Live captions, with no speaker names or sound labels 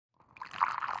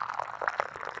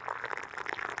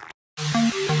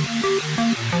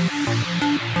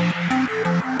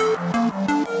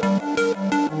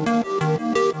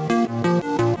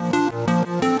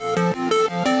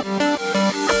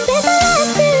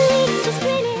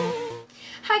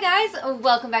guys,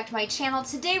 welcome back to my channel.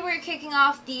 Today we're kicking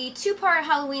off the two-part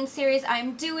Halloween series.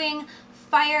 I'm doing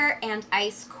Fire and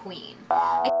Ice Queen.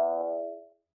 I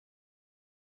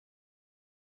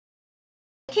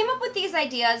came up with these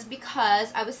ideas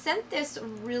because I was sent this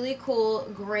really cool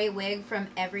gray wig from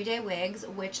Everyday Wigs,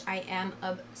 which I am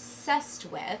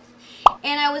obsessed with.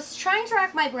 And I was trying to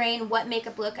rack my brain what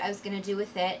makeup look I was going to do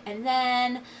with it. And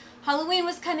then Halloween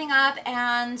was coming up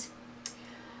and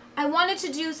I wanted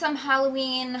to do some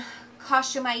Halloween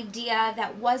costume idea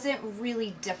that wasn't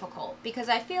really difficult, because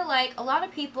I feel like a lot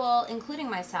of people, including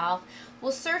myself,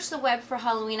 will search the web for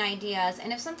Halloween ideas,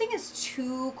 and if something is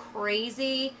too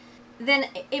crazy, then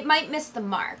it might miss the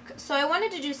mark. So I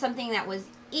wanted to do something that was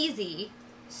easy,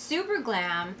 super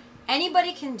glam,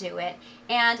 anybody can do it,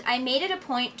 and I made it a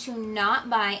point to not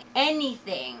buy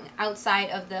anything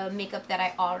outside of the makeup that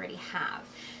I already have.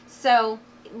 So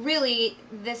really,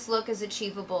 this look is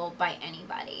achievable by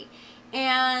anybody.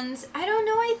 And I don't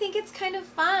know, I think it's kind of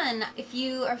fun. If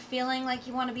you are feeling like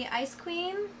you want to be Ice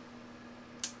Queen,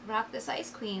 rock this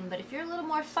Ice Queen. But if you're a little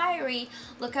more fiery,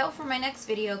 look out for my next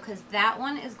video, because that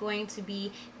one is going to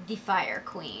be the Fire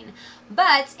Queen.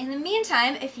 But in the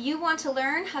meantime, if you want to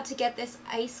learn how to get this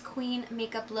Ice Queen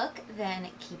makeup look, then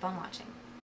keep on watching.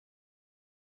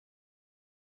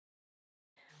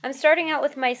 I'm starting out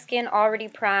with my skin already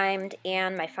primed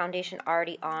and my foundation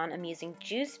already on. I'm using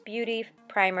Juice Beauty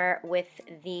Primer with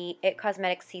the It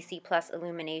Cosmetics CC Plus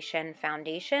Illumination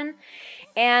Foundation.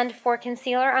 And for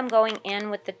concealer, I'm going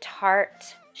in with the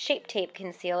Tarte Shape Tape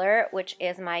Concealer, which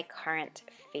is my current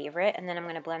favorite. And then I'm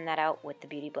going to blend that out with the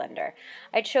Beauty Blender.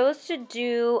 I chose to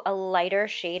do a lighter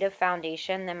shade of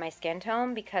foundation than my skin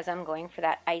tone because I'm going for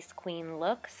that Ice Queen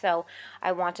look. So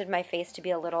I wanted my face to be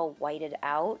a little whited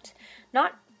out.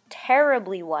 Not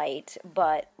terribly white,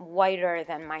 but whiter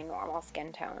than my normal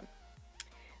skin tone.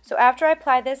 So after I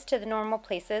apply this to the normal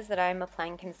places that I'm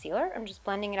applying concealer, I'm just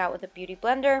blending it out with a Beauty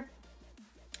Blender.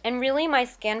 And really my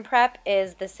skin prep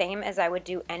is the same as I would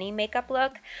do any makeup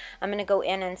look. I'm going to go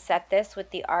in and set this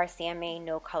with the RCMA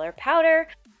No Color Powder.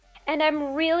 And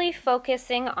I'm really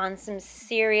focusing on some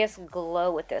serious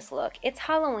glow with this look. It's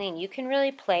Halloween. You can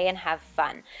really play and have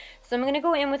fun. So I'm going to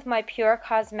go in with my Pure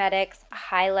Cosmetics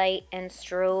Highlight and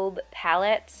Strobe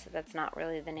Palette. That's not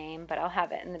really the name, but I'll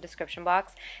have it in the description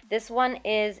box. This one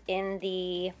is in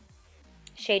the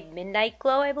shade Midnight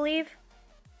Glow, I believe.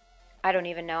 I don't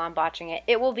even know. I'm botching it.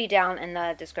 It will be down in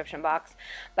the description box.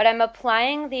 But I'm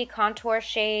applying the contour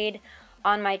shade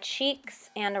on my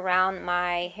cheeks and around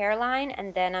my hairline,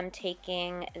 and then I'm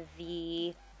taking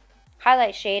the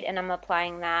highlight shade and I'm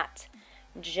applying that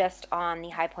just on the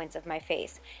high points of my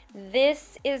face.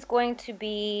 This is going to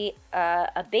be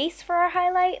a base for our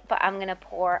highlight, but I'm going to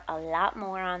pour a lot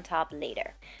more on top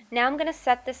later. Now I'm going to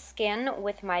set the skin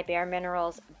with my Bare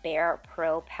Minerals Bare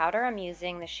Pro powder. I'm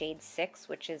using the shade 6,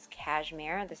 which is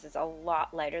Cashmere. This is a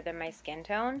lot lighter than my skin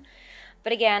tone.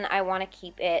 But again, I want to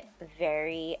keep it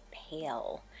very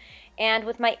pale. And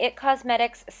with my It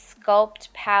Cosmetics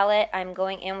Sculpt palette, I'm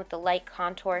going in with the light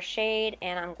contour shade,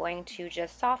 and I'm going to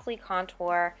just softly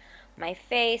contour my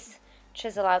face,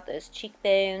 chisel out those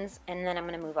cheekbones, and then I'm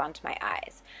going to move on to my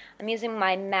eyes. I'm using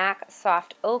my MAC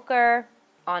Soft Ochre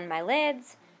on my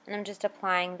lids, and I'm just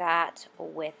applying that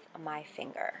with my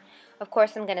finger. Of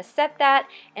course, I'm going to set that,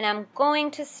 and I'm going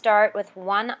to start with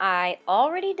one eye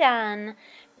already done,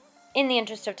 in the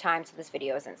interest of time, so this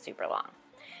video isn't super long.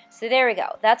 So there we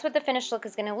go. That's what the finished look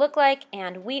is going to look like,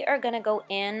 and we are going to go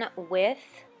in with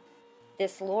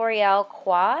this Loreal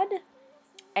Quad.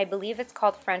 I believe it's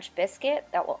called French Biscuit.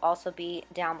 That will also be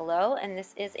down below, and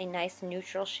this is a nice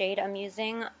neutral shade I'm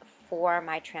using for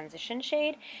my transition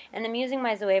shade, and I'm using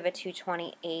my Zoeva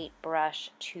 228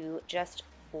 brush to just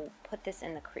put this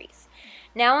in the crease.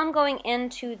 Now I'm going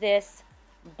into this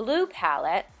blue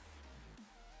palette,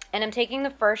 and I'm taking the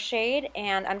first shade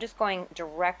and I'm just going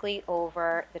directly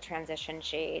over the transition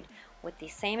shade with the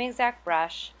same exact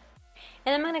brush.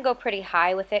 And I'm going to go pretty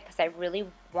high with it because I really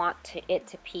want it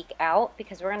to peek out,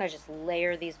 because we're going to just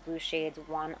layer these blue shades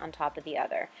one on top of the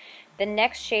other. The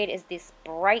next shade is this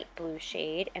bright blue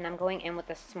shade, and I'm going in with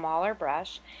a smaller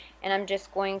brush, and I'm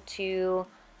just going to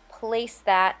place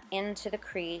that into the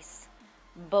crease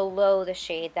below the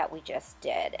shade that we just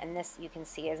did, and this you can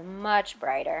see is much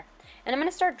brighter. And I'm going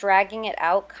to start dragging it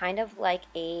out kind of like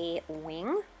a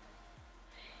wing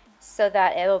so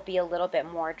that it'll be a little bit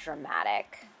more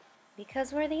dramatic,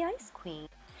 because we're the Ice Queen.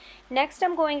 Next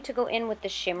I'm going to go in with the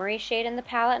shimmery shade in the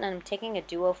palette, and I'm taking a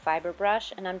Duo Fiber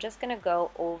brush, and I'm just going to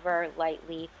go over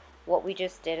lightly what we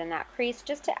just did in that crease,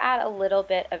 just to add a little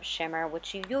bit of shimmer,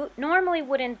 which you normally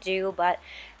wouldn't do, but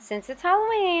since it's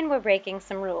Halloween, we're breaking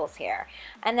some rules here.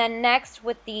 And then next,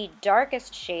 with the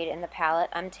darkest shade in the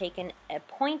palette, I'm taking a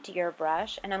pointier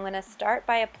brush, and I'm going to start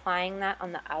by applying that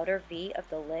on the outer V of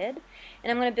the lid,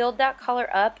 and I'm going to build that color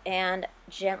up and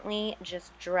gently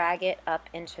just drag it up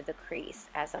into the crease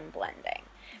as I'm blending.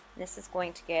 This is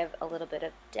going to give a little bit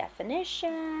of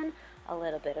definition, a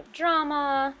little bit of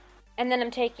drama. And then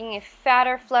I'm taking a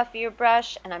fatter, fluffier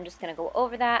brush, and I'm just going to go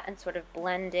over that and sort of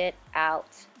blend it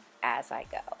out as I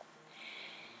go.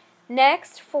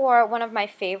 Next, for one of my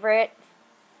favorite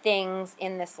things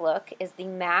in this look is the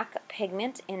MAC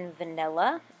pigment in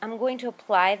Vanilla. I'm going to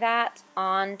apply that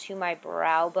onto my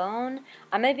brow bone.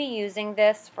 I'm going to be using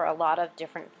this for a lot of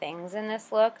different things in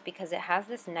this look because it has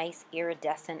this nice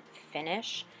iridescent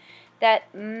finish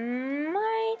that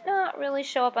might not really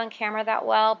show up on camera that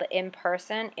well, but in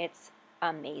person it's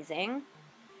amazing.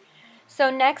 So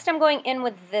next I'm going in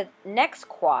with the next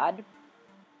quad.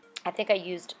 I think I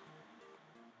used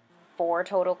 4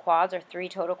 total quads or 3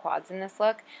 total quads in this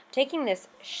look. I'm taking this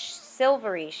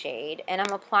silvery shade and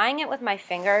I'm applying it with my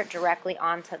finger directly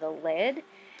onto the lid.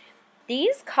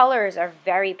 These colors are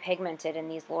very pigmented in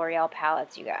these L'Oreal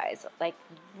palettes, you guys. Like,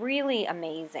 really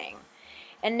amazing.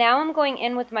 And now I'm going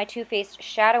in with my Too Faced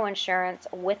Shadow Insurance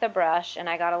with a brush, and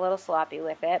I got a little sloppy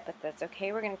with it, but that's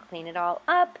okay. We're going to clean it all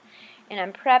up, and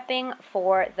I'm prepping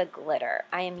for the glitter.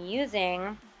 I am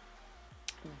using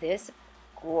this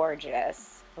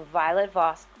gorgeous Violet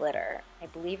Voss glitter. I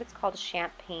believe it's called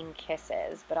Champagne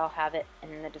Kisses, but I'll have it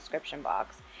in the description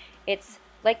box. It's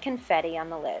like confetti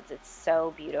on the lids. It's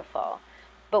so beautiful.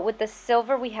 But with the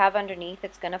silver we have underneath,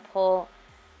 it's going to pull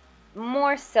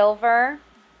more silver,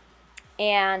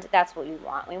 and that's what we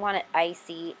want. We want it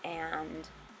icy and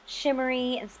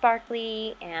shimmery and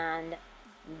sparkly and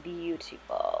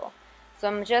beautiful. So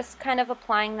I'm just kind of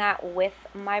applying that with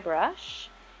my brush,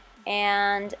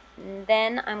 and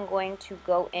then I'm going to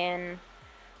go in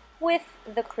with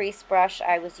the crease brush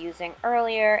I was using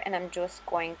earlier, and I'm just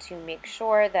going to make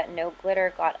sure that no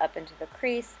glitter got up into the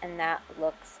crease and that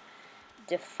looks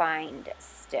defined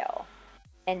still.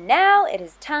 And now it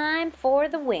is time for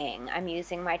the wing. I'm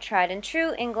using my tried and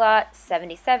true Inglot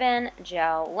 77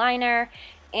 gel liner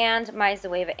and my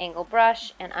Zoeva angle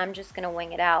brush, and I'm just going to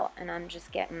wing it out, and I'm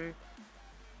just getting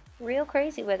real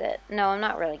crazy with it. No, I'm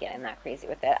not really getting that crazy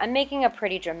with it. I'm making a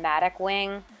pretty dramatic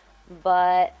wing,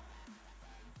 but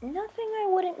nothing I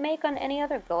wouldn't make on any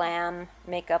other glam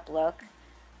makeup look.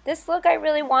 This look, I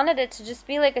really wanted it to just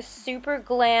be like a super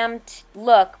glam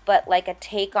look, but like a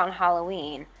take on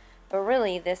Halloween. But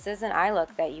really, this is an eye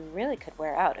look that you really could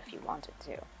wear out if you wanted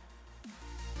to.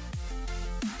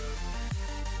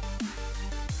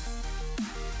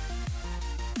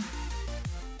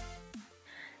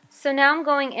 So now I'm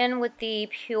going in with the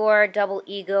Pure Double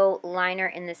Ego liner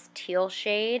in this teal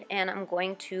shade, and I'm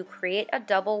going to create a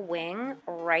double wing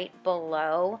right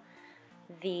below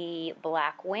the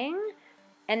black wing.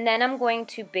 And then I'm going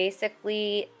to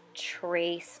basically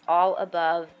trace all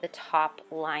above the top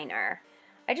liner.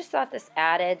 I just thought this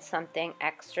added something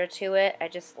extra to it. I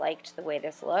just liked the way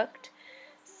this looked,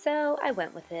 so I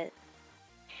went with it.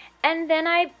 And then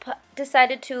I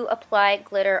decided to apply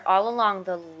glitter all along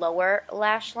the lower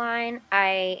lash line.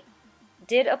 I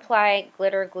did apply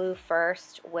glitter glue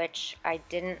first, which I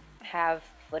didn't have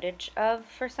footage of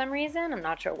for some reason. I'm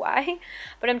not sure why.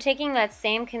 But I'm taking that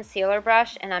same concealer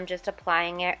brush and I'm just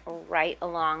applying it right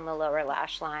along the lower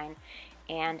lash line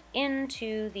and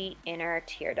into the inner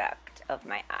tear duct of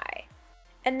my eye.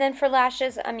 And then for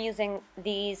lashes, I'm using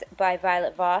these by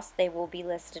Violet Voss. They will be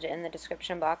listed in the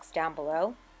description box down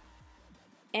below.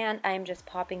 And I'm just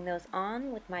popping those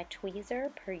on with my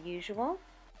tweezer per usual.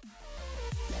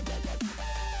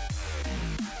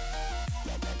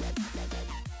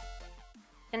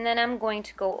 And then I'm going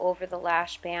to go over the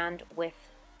lash band with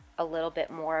a little bit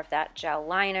more of that gel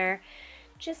liner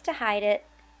just to hide it.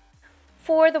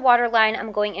 For the waterline,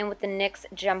 I'm going in with the NYX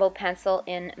Jumbo Pencil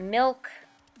in Milk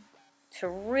to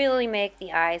really make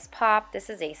the eyes pop. This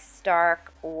is a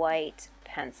stark white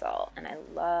pencil, and I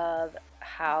love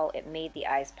how it made the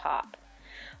eyes pop.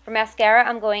 For mascara,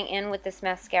 I'm going in with this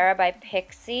mascara by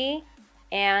Pixie,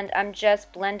 and I'm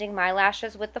just blending my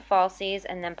lashes with the falsies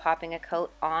and then popping a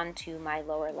coat onto my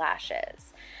lower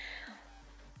lashes.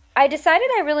 I decided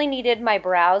I really needed my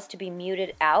brows to be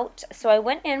muted out, so I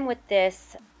went in with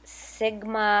this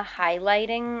Sigma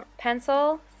highlighting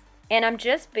pencil, and I'm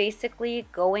just basically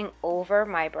going over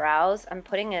my brows. I'm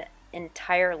putting an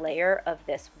entire layer of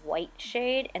this white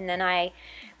shade, and then I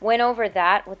went over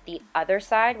that with the other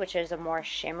side, which is a more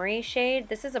shimmery shade.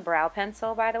 This is a brow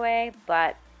pencil, by the way,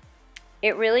 but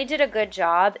It really did a good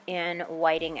job in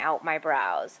whiting out my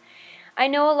brows. I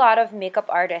know a lot of makeup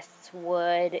artists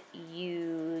would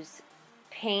use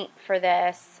paint for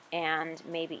this and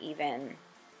maybe even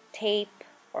tape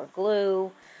or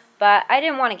glue, but I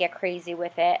didn't want to get crazy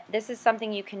with it. This is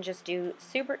something you can just do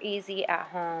super easy at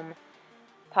home.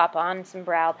 Pop on some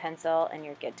brow pencil and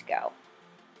you're good to go.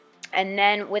 And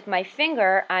then with my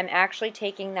finger, I'm actually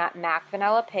taking that MAC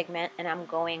Vanilla pigment and I'm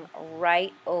going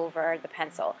right over the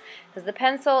pencil. Because the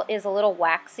pencil is a little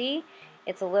waxy,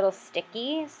 it's a little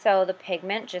sticky, so the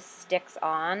pigment just sticks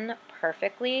on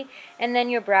perfectly. And then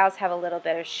your brows have a little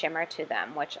bit of shimmer to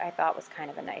them, which I thought was kind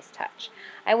of a nice touch.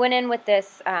 I went in with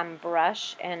this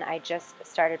brush and I just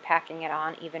started packing it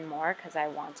on even more because I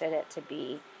wanted it to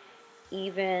be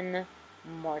even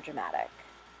more dramatic.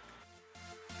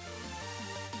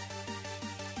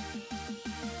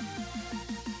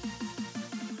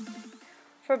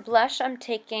 For blush, I'm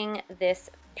taking this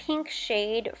pink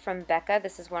shade from Becca.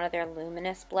 This is one of their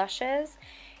luminous blushes,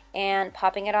 and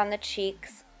popping it on the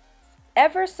cheeks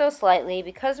ever so slightly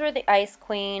because we're the Ice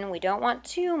Queen. We don't want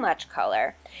too much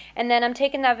color. And then I'm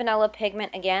taking that vanilla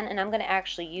pigment again, and I'm going to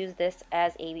actually use this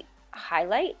as a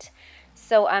highlight.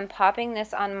 So I'm popping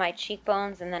this on my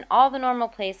cheekbones and then all the normal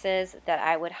places that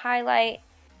I would highlight.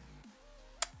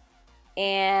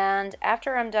 And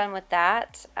after I'm done with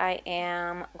that, I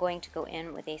am going to go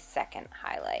in with a second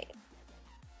highlight.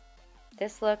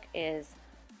 This look is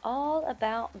all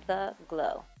about the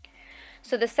glow.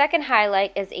 So the second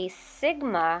highlight is a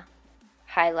Sigma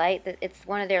highlight. It's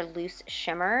one of their loose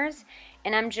shimmers,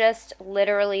 and I'm just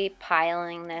literally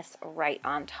piling this right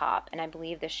on top. And I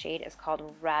believe the shade is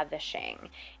called Ravishing,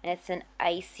 and it's an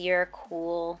icier,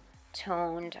 cool,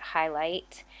 toned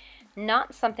highlight.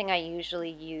 Not something I usually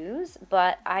use,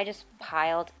 but I just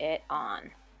piled it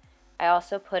on. I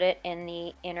also put it in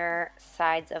the inner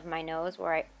sides of my nose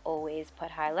where I always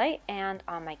put highlight, and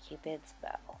on my Cupid's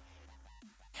bow.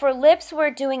 For lips,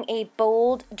 we're doing a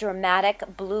bold, dramatic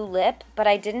blue lip, but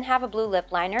I didn't have a blue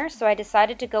lip liner, so I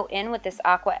decided to go in with this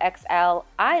Aqua XL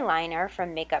eyeliner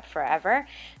from Makeup Forever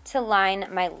to line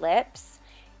my lips,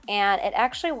 and it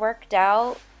actually worked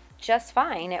out just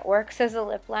fine. It works as a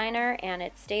lip liner and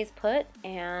it stays put,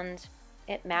 and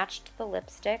it matched the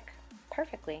lipstick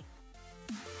perfectly.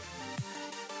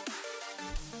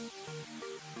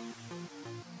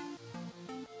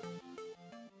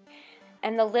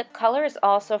 And the lip color is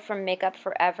also from Makeup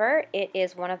Forever. It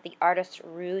is one of the Artist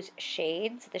Rouge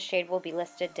shades. The shade will be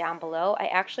listed down below. I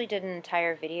actually did an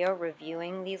entire video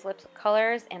reviewing these lip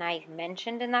colors, and I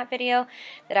mentioned in that video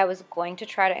that I was going to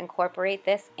try to incorporate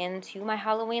this into my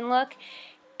Halloween look,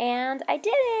 and I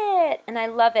did it! And I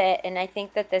love it, and I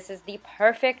think that this is the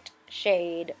perfect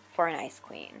shade for an Ice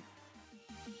Queen.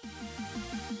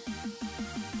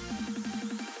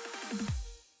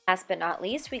 Last but not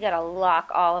least, we gotta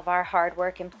lock all of our hard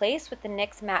work in place with the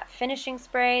NYX Matte Finishing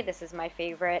Spray. This is my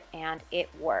favorite, and it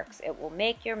works. It will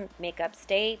make your makeup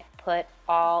stay put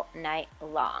all night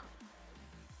long.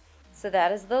 So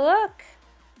that is the look.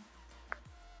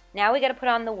 Now we gotta put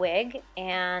on the wig,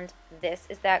 and this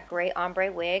is that gray ombre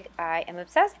wig I am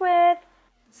obsessed with.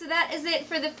 So that is it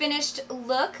for the finished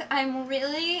look. I'm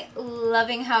really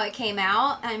loving how it came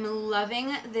out. I'm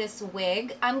loving this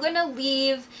wig. I'm going to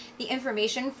leave the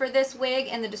information for this wig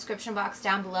in the description box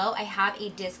down below. I have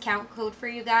a discount code for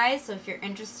you guys, so if you're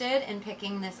interested in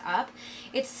picking this up.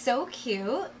 It's so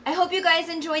cute. I hope you guys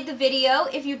enjoyed the video.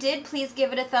 If you did, please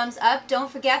give it a thumbs up.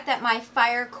 Don't forget that my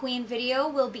Fire Queen video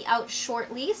will be out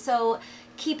shortly, so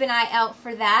keep an eye out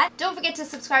for that. Don't forget to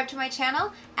subscribe to my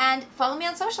channel and follow me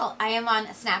on social. I am on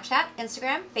Snapchat,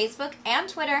 Instagram, Facebook, and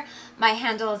Twitter. My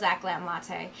handle is @Glam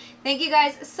Latte. Thank you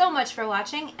guys so much for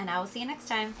watching, and I will see you next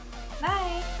time.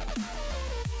 Bye!